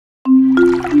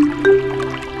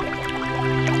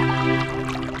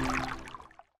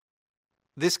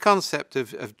this concept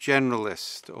of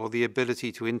generalist, or the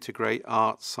ability to integrate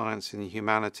art, science and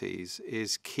humanities,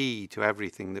 is key to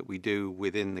everything that we do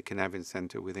within the Cynefin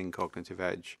Centre, within Cognitive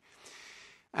Edge.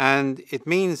 And it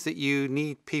means that you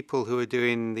need people who are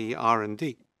doing the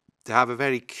R&D to have a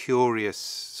very curious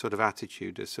sort of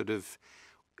attitude, a sort of,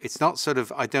 it's not sort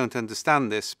of, I don't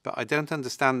understand this, but I don't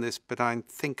understand this, but I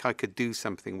think I could do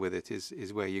something with it,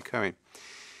 is where you're going.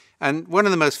 And one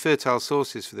of the most fertile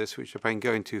sources for this, which I've been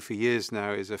going to for years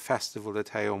now, is a festival at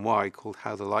Hay-on-Wye called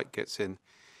How the Light Gets In,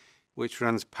 which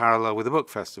runs parallel with the book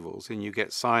festivals. And you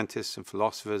get scientists and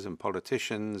philosophers and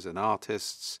politicians and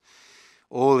artists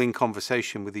all in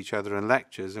conversation with each other and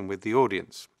lectures and with the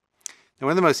audience. Now,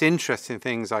 one of the most interesting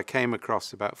things I came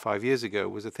across about 5 years ago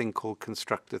was a thing called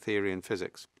constructor theory in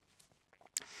physics.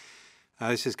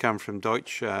 This has come from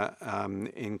Deutsche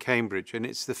in Cambridge, and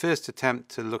it's the first attempt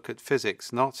to look at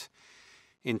physics, not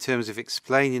in terms of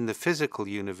explaining the physical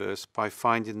universe by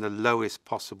finding the lowest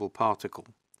possible particle.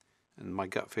 And my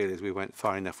gut feel is we went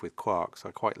far enough with quarks. I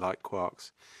quite like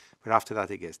quarks, but after that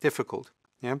it gets difficult.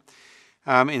 Yeah.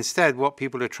 Instead, what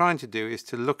people are trying to do is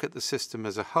to look at the system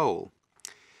as a whole.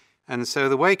 And so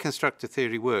the way constructor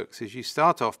theory works is you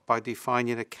start off by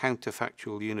defining a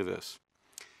counterfactual universe.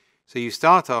 So you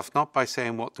start off not by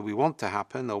saying what do we want to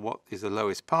happen or what is the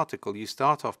lowest particle. You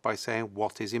start off by saying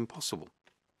what is impossible,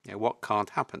 what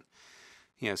can't happen.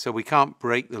 So we can't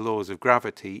break the laws of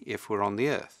gravity if we're on the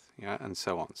Earth, and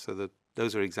so on. So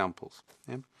those are examples.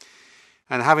 Yeah?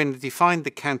 And having defined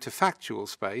the counterfactual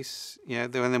space,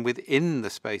 then within the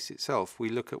space itself, we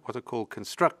look at what are called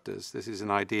constructors. This is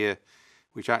an idea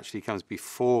which actually comes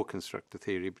before constructor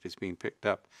theory, but it's being picked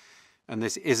up. And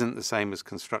this isn't the same as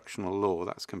constructional law.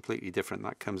 That's completely different.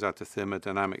 That comes out of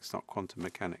thermodynamics, not quantum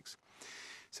mechanics.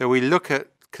 So we look at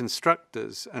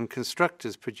constructors, and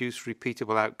constructors produce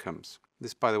repeatable outcomes.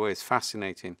 This, by the way, is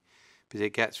fascinating because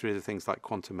it gets rid of things like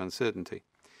quantum uncertainty.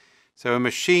 So a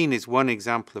machine is one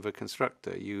example of a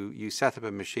constructor. You set up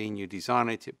a machine, you design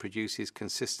it, it produces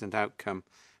consistent outcome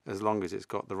as long as it's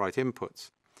got the right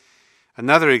inputs.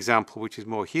 Another example, which is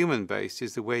more human-based,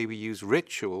 is the way we use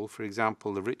ritual. For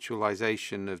example, the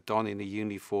ritualization of donning a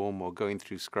uniform or going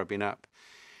through scrubbing up,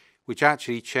 which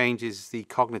actually changes the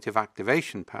cognitive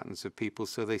activation patterns of people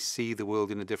so they see the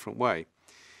world in a different way.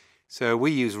 So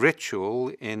we use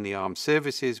ritual in the armed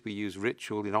services, we use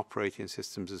ritual in operating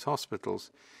systems as hospitals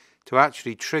to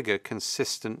actually trigger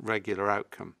consistent, regular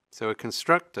outcome. So a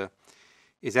constructor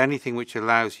is anything which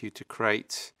allows you to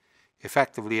create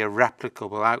effectively a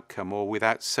replicable outcome, or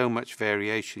without so much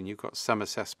variation, you've got some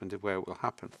assessment of where it will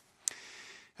happen.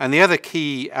 And the other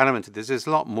key element of this, there's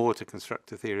a lot more to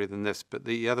constructor theory than this, but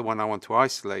the other one I want to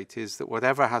isolate is that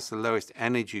whatever has the lowest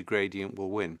energy gradient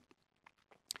will win.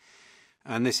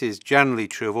 And this is generally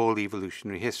true of all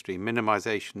evolutionary history.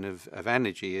 Minimization of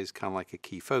energy is kind of like a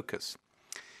key focus.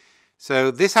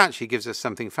 So this actually gives us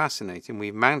something fascinating.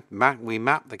 We map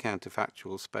the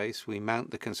counterfactual space, we mount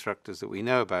the constructors that we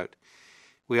know about.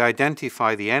 We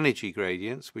identify the energy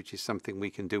gradients, which is something we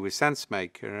can do with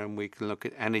SenseMaker, and we can look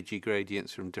at energy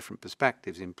gradients from different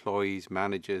perspectives, employees,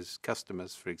 managers,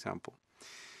 customers, for example.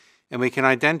 And we can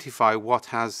identify what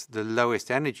has the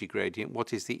lowest energy gradient,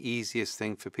 what is the easiest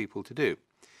thing for people to do.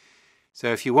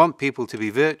 So if you want people to be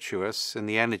virtuous and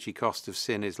the energy cost of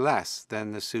sin is less,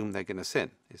 then assume they're going to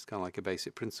sin. It's kind of like a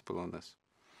basic principle on this.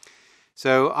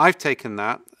 So I've taken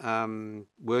that,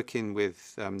 working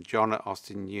with John at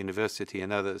Austin University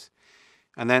and others,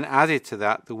 and then added to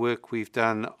that the work we've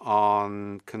done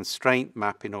on constraint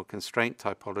mapping or constraint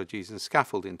typologies and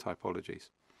scaffolding typologies.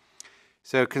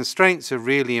 So constraints are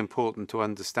really important to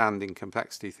understanding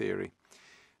complexity theory.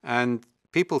 And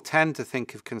people tend to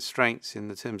think of constraints in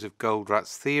the terms of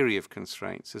Goldratt's theory of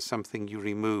constraints as something you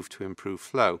remove to improve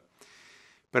flow.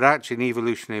 But actually in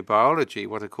evolutionary biology,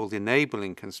 what are called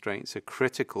enabling constraints are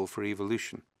critical for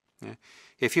evolution. Yeah?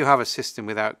 If you have a system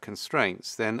without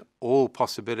constraints, then all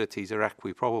possibilities are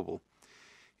equiprobable.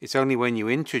 It's only when you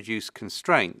introduce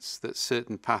constraints that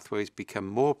certain pathways become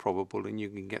more probable and you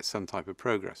can get some type of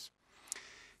progress.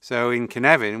 So in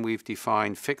Cynefin, we've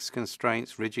defined fixed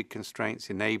constraints, rigid constraints,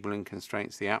 enabling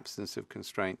constraints, the absence of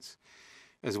constraints,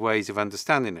 as ways of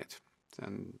understanding it.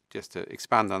 And just to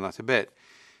expand on that a bit,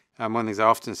 one of the things I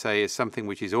often say is something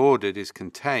which is ordered is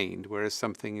contained, whereas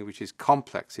something which is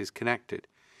complex is connected.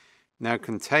 Now,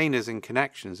 containers and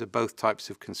connections are both types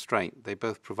of constraint. They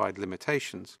both provide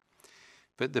limitations.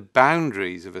 But the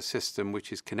boundaries of a system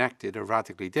which is connected are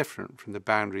radically different from the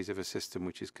boundaries of a system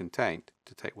which is contained,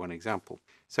 to take one example.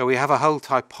 So we have a whole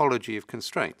typology of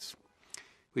constraints.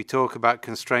 We talk about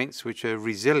constraints which are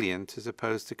resilient as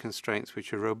opposed to constraints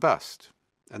which are robust.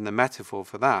 And the metaphor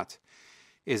for that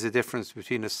is the difference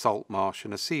between a salt marsh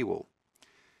and a seawall.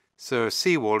 So a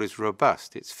seawall is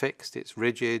robust, it's fixed, it's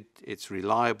rigid, it's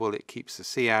reliable, it keeps the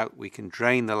sea out. We can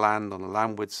drain the land on the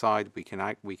landward side, we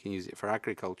can use it for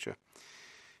agriculture.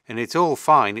 And it's all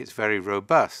fine, it's very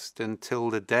robust until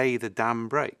the day the dam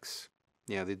breaks.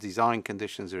 The design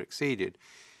conditions are exceeded,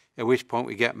 at which point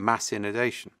we get mass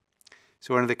inundation.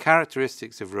 So one of the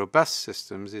characteristics of robust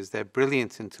systems is they're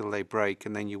brilliant until they break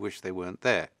and then you wish they weren't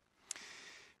there.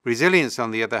 Resilience,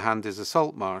 on the other hand, is a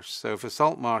salt marsh. So if a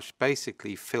salt marsh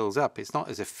basically fills up, it's not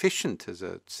as efficient as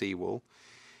a seawall,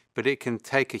 but it can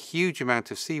take a huge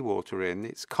amount of seawater in.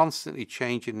 It's constantly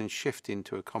changing and shifting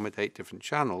to accommodate different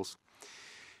channels.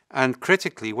 And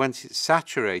critically, once it's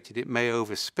saturated, it may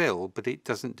overspill, but it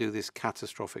doesn't do this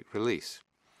catastrophic release.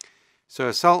 So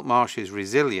a salt marsh is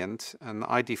resilient, and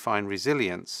I define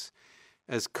resilience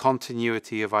as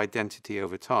continuity of identity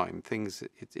over time.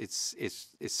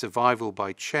 It's survival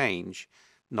by change,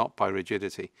 not by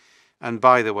rigidity. And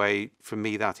by the way, for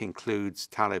me, that includes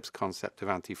Taleb's concept of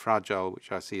anti-fragile,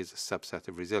 which I see as a subset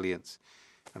of resilience.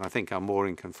 And I think I'm more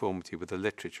in conformity with the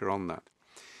literature on that.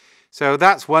 So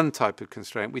that's one type of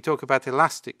constraint. We talk about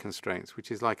elastic constraints, which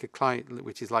is like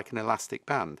an elastic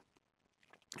band.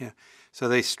 So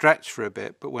they stretch for a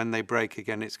bit, but when they break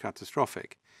again, it's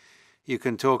catastrophic. You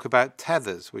can talk about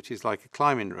tethers, which is like a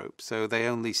climbing rope, so they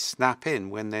only snap in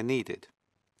when they're needed.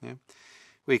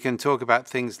 We can talk about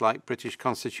things like British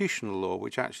constitutional law,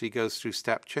 which actually goes through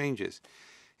step changes.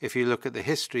 If you look at the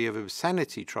history of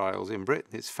obscenity trials in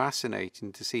Britain, it's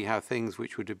fascinating to see how things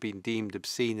which would have been deemed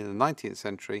obscene in the 19th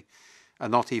century are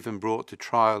not even brought to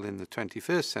trial in the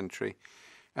 21st century.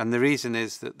 And the reason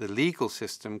is that the legal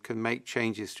system can make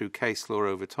changes through case law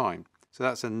over time. So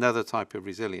that's another type of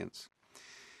resilience.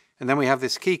 And then we have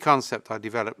this key concept I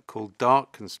developed called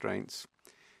dark constraints,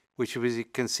 which is you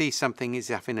can see something is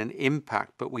having an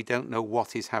impact, but we don't know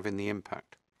what is having the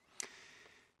impact.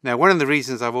 Now, one of the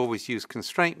reasons I've always used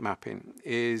constraint mapping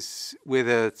is with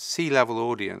a C-level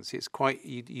audience, it's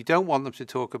you don't want them to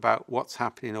talk about what's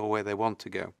happening or where they want to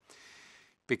go.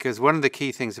 Because one of the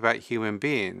key things about human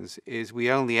beings is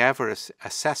we only ever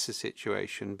assess a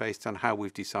situation based on how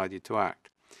we've decided to act.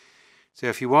 So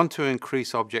if you want to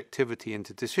increase objectivity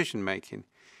into decision making,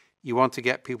 you want to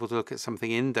get people to look at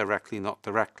something indirectly, not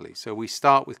directly. So we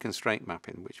start with constraint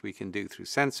mapping, which we can do through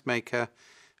SenseMaker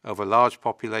over large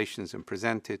populations and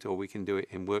present it, or we can do it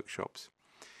in workshops.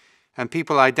 And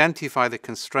people identify the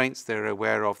constraints they're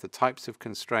aware of, the types of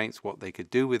constraints, what they could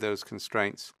do with those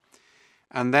constraints.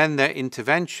 And then their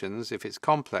interventions, if it's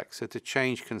complex, are to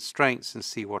change constraints and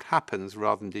see what happens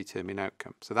rather than determine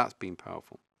outcome. So that's been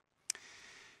powerful.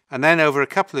 And then over a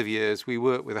couple of years, we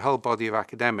worked with a whole body of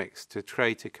academics to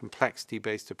create a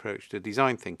complexity-based approach to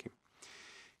design thinking.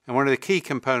 And one of the key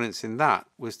components in that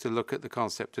was to look at the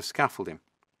concept of scaffolding.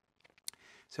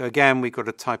 So again, we've got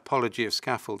a typology of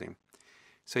scaffolding.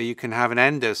 So you can have an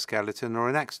endoskeleton or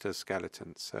an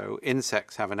exoskeleton. So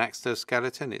insects have an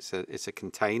exoskeleton. It's a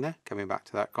container, coming back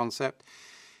to that concept,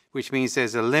 which means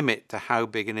there's a limit to how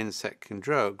big an insect can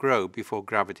grow before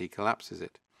gravity collapses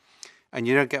it. And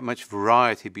you don't get much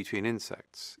variety between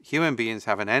insects. Human beings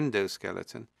have an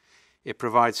endoskeleton. It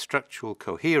provides structural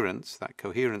coherence, that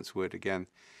coherence word again,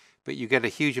 but you get a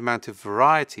huge amount of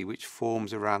variety which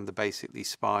forms around the basically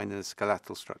spine and the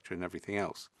skeletal structure and everything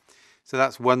else. So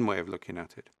that's one way of looking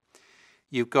at it.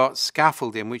 You've got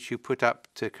scaffolding which you put up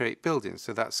to create buildings.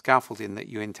 So that's scaffolding that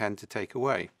you intend to take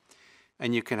away.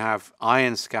 And you can have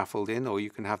iron scaffolding, or you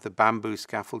can have the bamboo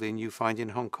scaffolding you find in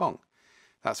Hong Kong.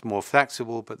 That's more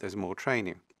flexible, but there's more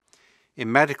training.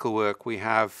 In medical work, we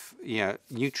have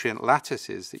nutrient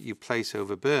lattices that you place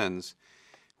over burns,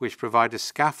 which provide a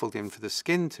scaffolding for the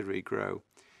skin to regrow,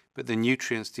 but the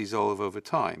nutrients dissolve over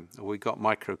time. Or we've got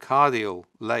microcardial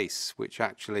lace, which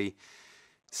actually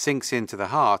sinks into the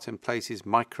heart and places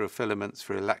microfilaments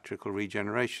for electrical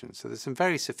regeneration. So there's some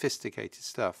very sophisticated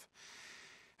stuff.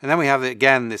 And then we have,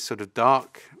 again, this sort of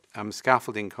dark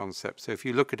scaffolding concept. So if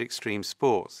you look at extreme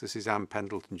sports, this is Anne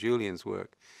Pendleton-Julian's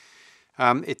work,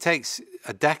 it takes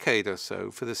a decade or so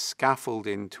for the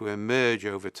scaffolding to emerge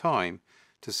over time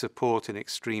to support an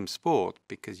extreme sport,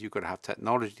 because you've got to have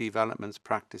technology developments,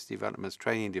 practice developments,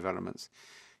 training developments.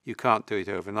 You can't do it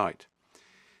overnight.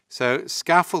 So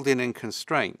scaffolding and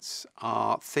constraints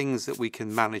are things that we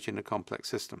can manage in a complex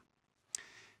system.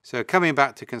 So coming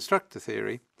back to constructor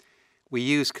theory, we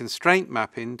use constraint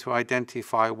mapping to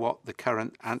identify what the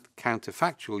current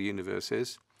counterfactual universe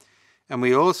is, and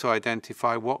we also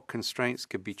identify what constraints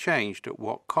could be changed at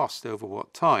what cost over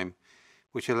what time,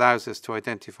 which allows us to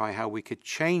identify how we could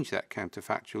change that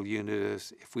counterfactual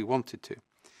universe if we wanted to.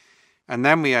 And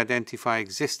then we identify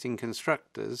existing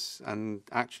constructors, and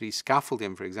actually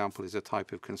scaffolding, for example, is a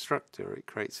type of constructor. It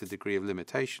creates a degree of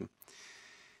limitation.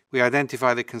 We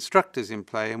identify the constructors in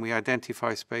play, and we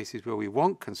identify spaces where we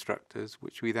want constructors,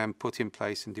 which we then put in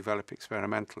place and develop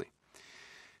experimentally.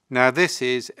 Now, this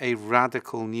is a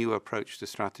radical new approach to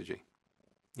strategy.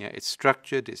 Yeah, it's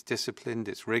structured, it's disciplined,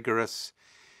 it's rigorous,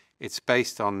 it's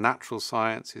based on natural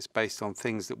science, it's based on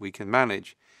things that we can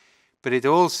manage. But it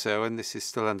also, and this is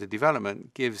still under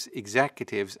development, gives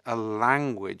executives a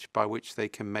language by which they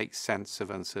can make sense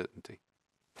of uncertainty.